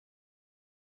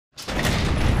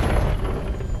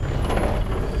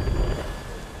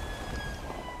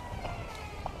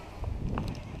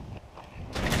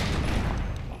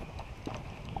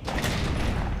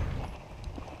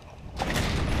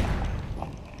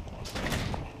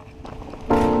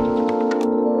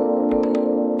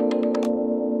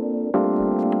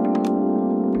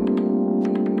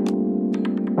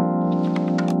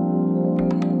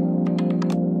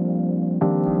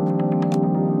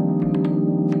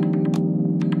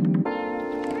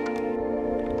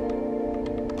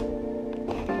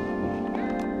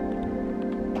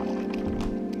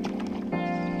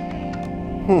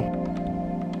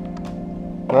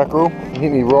mackerel. You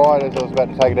hit me right as I was about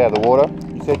to take it out of the water.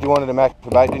 You said you wanted a mackerel for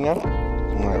bait, didn't you?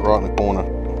 Right in the corner.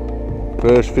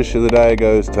 First fish of the day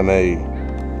goes to me.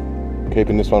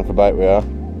 Keeping this one for bait, we are.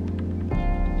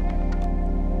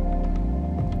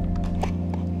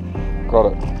 Got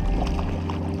it.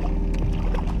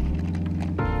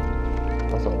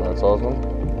 That's not a bad size one.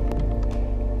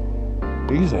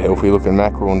 He's a healthy looking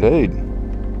mackerel indeed.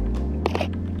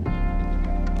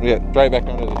 Yeah, straight back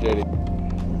under the jetty.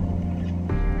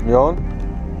 You on?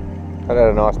 That had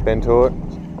a nice bend to it.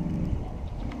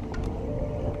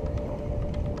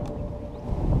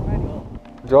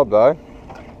 Good job though.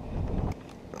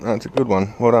 That's a good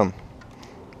one. Well done.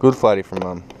 Good flatty from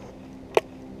Mum.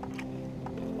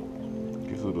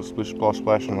 Gives a little splish splash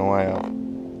splash on the way out.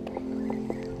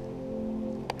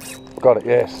 Got it,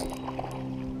 yes.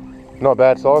 Not a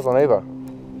bad size one either.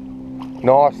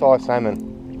 Nice size salmon.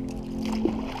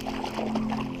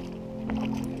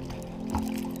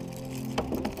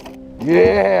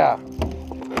 Yeah!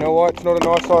 You know why it's not a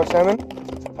nice size salmon?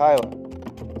 It's a tailor.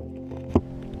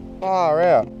 Far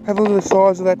out. Have a look at the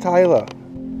size of that tailor.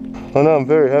 I know, I'm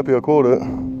very happy I caught it.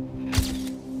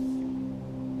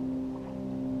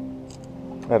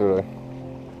 How did I?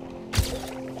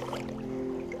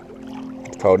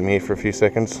 Just hold him here for a few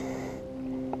seconds.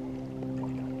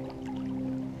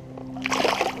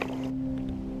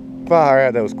 Far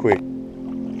out, that was quick.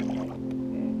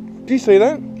 Did you see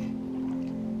that?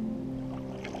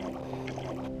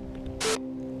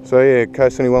 So yeah, in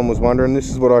case anyone was wondering, this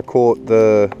is what I caught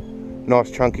the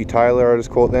nice chunky tailor I just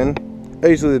caught then.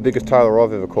 Easily the biggest tailor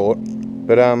I've ever caught.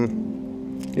 But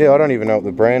yeah, I don't even know what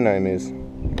the brand name is.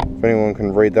 If anyone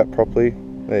can read that properly,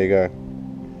 there you go.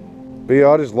 But yeah,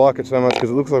 I just like it so much because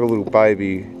it looks like a little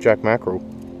baby jack mackerel.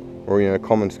 Or, you know,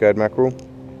 common scad mackerel.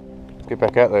 Let's get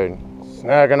back out there and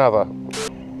snag another.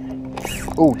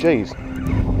 Oh, geez.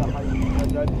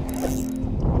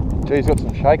 Geez, got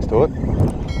some shakes to it.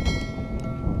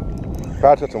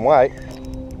 Perhaps got some weight.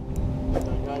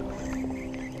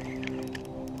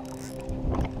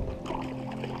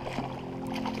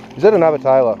 Is that another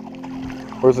tailor?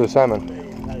 Or is it a salmon?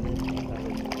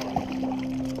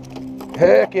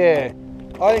 Heck yeah!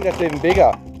 I think that's even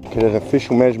bigger. Okay, there's an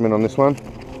official measurement on this one.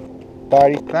 But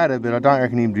he's fatter, but I don't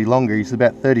reckon he'd be longer. He's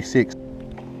about 36.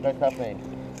 No cup man.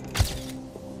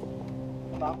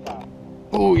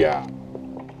 Oh yeah!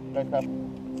 No cup.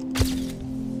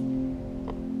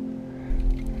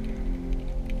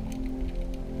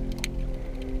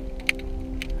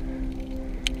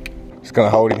 Just gonna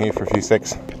hold him here for a few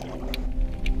secs.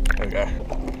 There we go.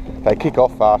 They kick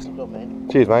off fast. Good job, man.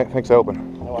 Cheers, mate. Thanks for helping.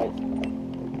 No worries.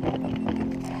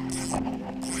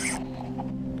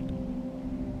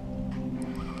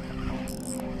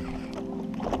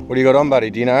 What do you got on, buddy?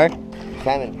 Do you know?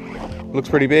 Salmon. Looks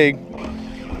pretty big.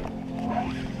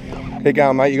 Keep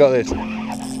going, mate. You got this.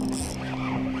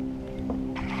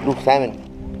 Good salmon.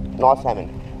 Nice salmon.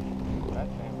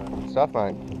 Good stuff,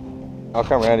 mate. I'll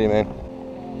come around here, man.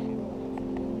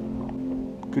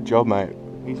 Good job, mate.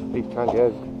 He's chunky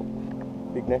as.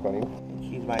 Big neck on him.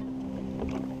 Cheers, mate.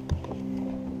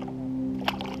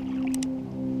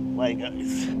 Away he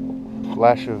goes.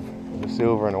 Flash of the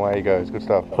silver and away he goes. Good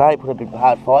stuff. Clay put a bit of a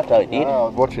hard fight though, it did. No, I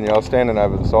was watching you. I was standing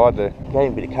over the side there. Gave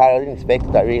him a bit of carry. I didn't expect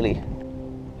it though, really.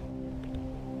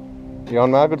 You on,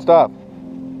 mate? Good stuff.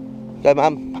 Go,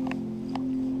 Mum.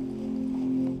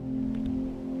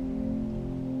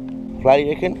 Flatty,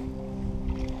 you reckon?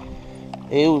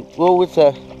 Well, it's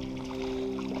a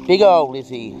big old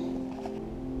lizzie.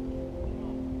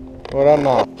 Well done,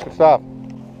 mate. Good stuff.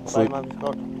 Play, Mum, it's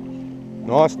got.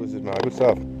 Nice lizard, mate. Good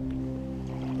stuff.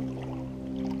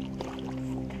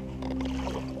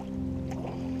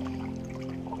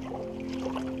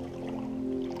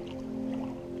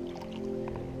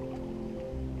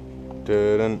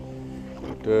 Dun,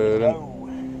 dun.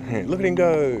 Look at him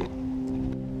go.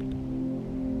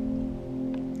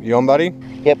 You on, buddy?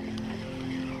 Yep.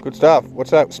 Good stuff.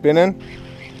 What's that, spinning?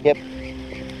 Yep.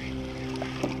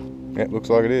 Yeah, looks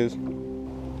like it is.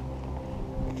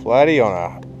 Flatty on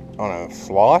a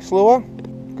slice lure.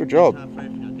 Good job.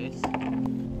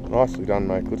 Nicely done,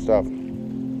 mate. Good stuff.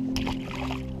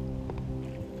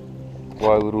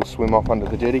 Slow little swim off under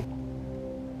the jetty.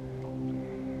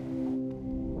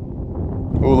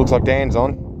 Oh, looks like Dan's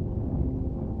on.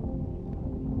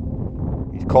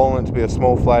 He's calling it to be a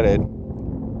small flathead.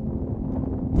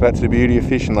 That's the beauty of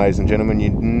fishing, ladies and gentlemen. You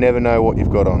never know what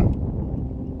you've got on.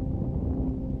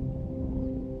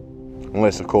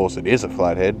 Unless, of course, it is a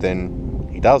flathead, then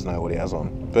he does know what he has on.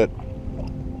 But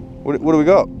what do we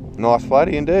got? Nice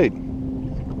flatty indeed.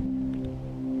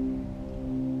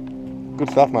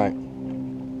 Good stuff, mate.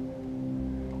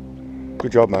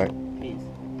 Good job, mate. Cheers.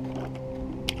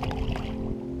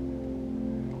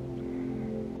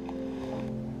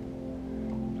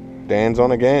 Dan's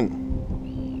on again.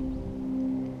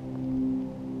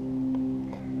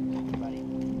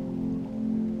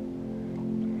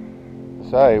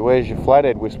 So, where's your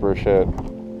Flathead Whisperer shirt?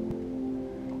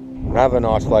 Another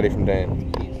nice flatty from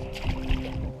Dan.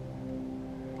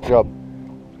 Good job.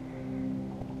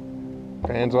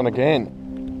 Dan's on again.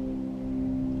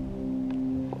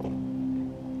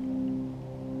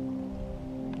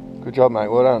 Good job, mate.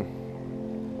 Well done.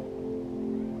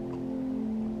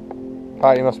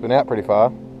 Party must have been out pretty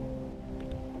far.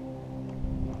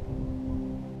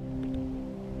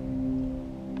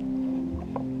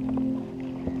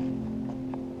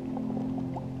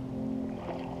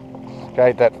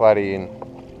 Skate that flatty in.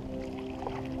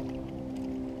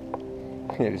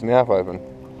 Get his mouth open.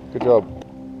 Good job.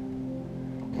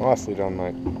 Nicely done,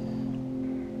 mate.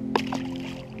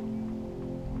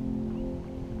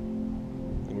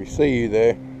 We see you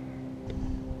there.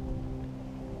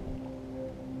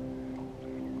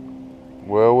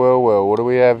 Well, well, well, what do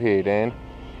we have here, Dan?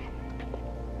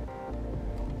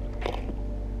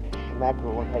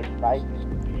 Mackerel on a piece of bait.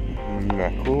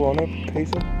 Mackerel on a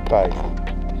piece of bait.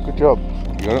 Good job.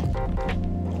 You got it?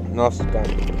 Nicely done.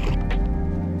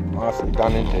 Nicely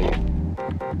done indeed.